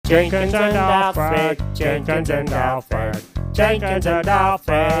Jenkins and Alfred, Jenkins and Alfred, Jenkins and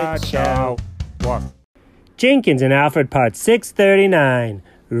Alfred Show. What? Jenkins and Alfred Part 639,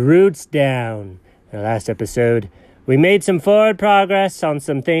 Roots Down. In the last episode, we made some forward progress on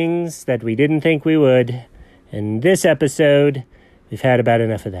some things that we didn't think we would. In this episode, we've had about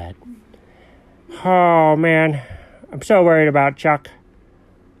enough of that. Oh, man. I'm so worried about Chuck.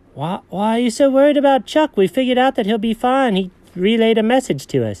 Why are you so worried about Chuck? We figured out that he'll be fine. He relayed a message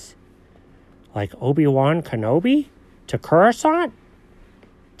to us. Like Obi-Wan Kenobi? To Coruscant?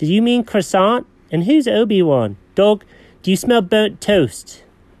 Did you mean croissant? And who's Obi-Wan? Dog, do you smell burnt toast?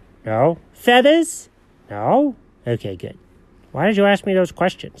 No. Feathers? No. Okay, good. Why did you ask me those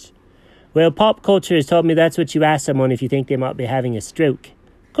questions? Well, pop culture has told me that's what you ask someone if you think they might be having a stroke.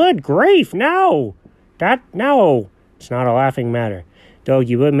 Good grief, no. No. It's not a laughing matter. Dog,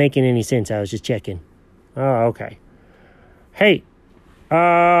 you weren't making any sense. I was just checking. Oh, okay. Hey,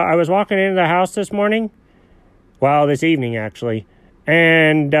 I was walking into the house this morning. Well, this evening, actually.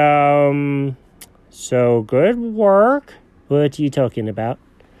 And, so good work. What are you talking about?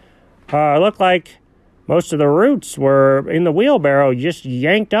 It looked like most of the roots were in the wheelbarrow, just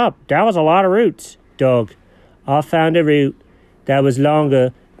yanked up. That was a lot of roots. Dog, I found a root that was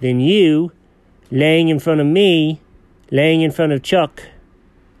longer than you, laying in front of me, laying in front of Chuck.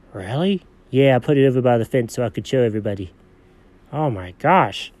 Really? Yeah, I put it over by the fence so I could show everybody. Oh my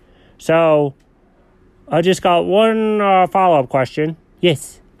gosh. So, I just got one follow-up question.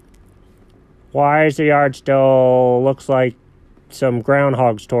 Yes. Why is the yard still looks like some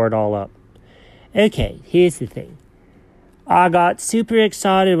groundhogs tore it all up? Okay, here's the thing. I got super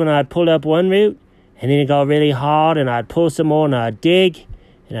excited when I pulled up one root, and then it got really hard, and I'd pull some more, and I'd dig,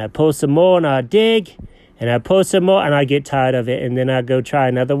 and I'd pull some more, and I'd dig, and I'd pull some more, and I'd get tired of it, and then I'd go try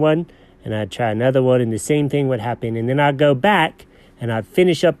another one, and I'd try another one, and the same thing would happen, and then I'd go back, and I'd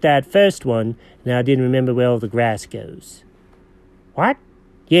finish up that first one, and I didn't remember where all the grass goes. What?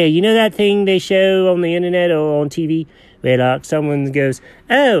 Yeah, you know that thing they show on the internet or on TV where like someone goes,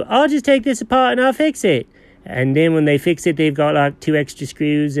 oh, I'll just take this apart and I'll fix it. And then when they fix it, they've got like 2 extra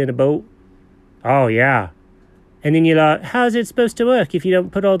screws and a bolt. Oh, yeah. And then you're like, how's it supposed to work if you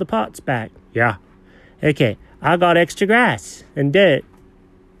don't put all the parts back? Yeah. Okay, I got extra grass and dirt.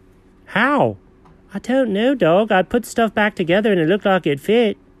 How? I don't know, dog. I put stuff back together and it looked like it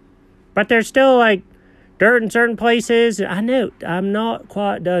fit. But there's still like dirt in certain places. I know, I'm not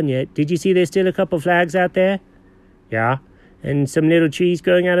quite done yet. Did you see there's still a couple flags out there? Yeah. And some little trees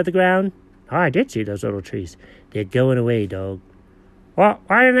growing out of the ground? Oh, I did see those little trees. They're going away, dog. Well,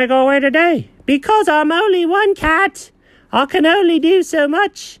 why didn't they go away today? Because I'm only one cat. I can only do so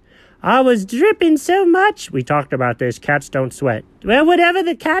much. I was dripping so much. We talked about this. Cats don't sweat. Well, whatever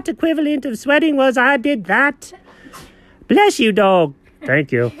the cat equivalent of sweating was, I did that. Bless you, dog.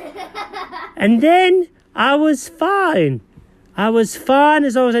 Thank you. And then I was fine. I was fine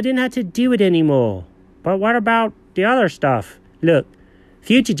as long as I didn't have to do it anymore. But what about the other stuff? Look,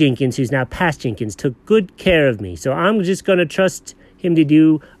 future Jenkins, who's now past Jenkins, took good care of me. So I'm just going to trust him to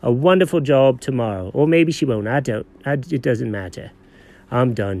do a wonderful job tomorrow. Or maybe she won't. It doesn't matter.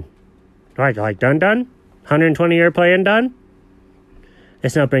 I'm done. Like done? 120-year plan done?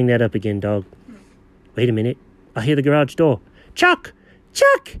 Let's not bring that up again, dog. Wait a minute. I hear the garage door. Chuck!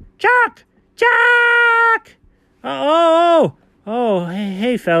 Oh,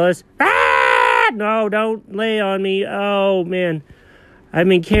 hey, fellas. Ah! No, don't lay on me. Oh, man. I've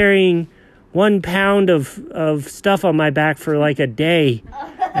been carrying 1 pound of stuff on my back for like a day,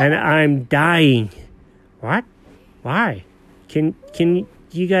 and I'm dying. What? Why? Can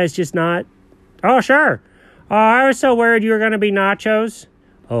you guys just not? Oh, sure. Oh, I was so worried you were going to be nachos.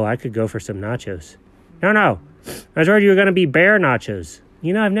 Oh, I could go for some nachos. No. I was worried you were going to be bear nachos.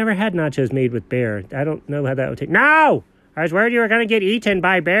 You know, I've never had nachos made with bear. I don't know how that would take. No! I was worried you were going to get eaten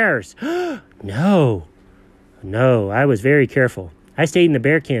by bears. No, I was very careful. I stayed in the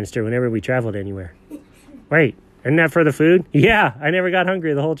bear canister whenever we traveled anywhere. Wait, isn't that for the food? Yeah, I never got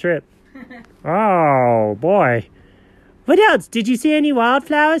hungry the whole trip. Oh, boy. What else? Did you see any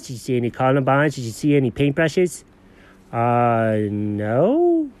wildflowers? Did you see any columbines? Did you see any paintbrushes?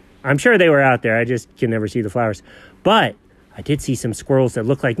 No. I'm sure they were out there. I just can never see the flowers. But I did see some squirrels that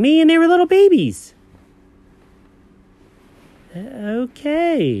looked like me, and they were little babies.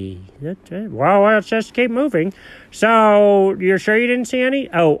 Okay. Well, let's just keep moving. So, you're sure you didn't see any?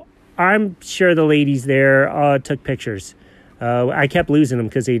 Oh, I'm sure the ladies there took pictures. I kept losing them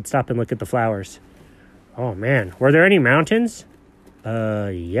because they'd stop and look at the flowers. Oh, man. Were there any mountains?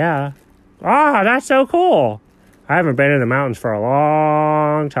 Yeah. Ah, that's so cool. I haven't been in the mountains for a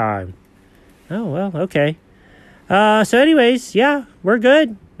long time. Oh, well, okay. So anyways, yeah, we're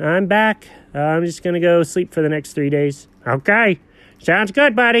good. I'm back. I'm just going to go sleep for the next 3 days. Okay. Sounds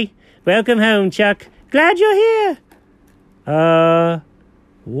good, buddy. Welcome home, Chuck. Glad you're here.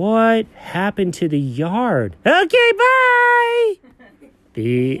 What happened to the yard? Okay, bye!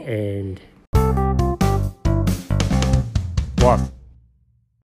 The end. Woof.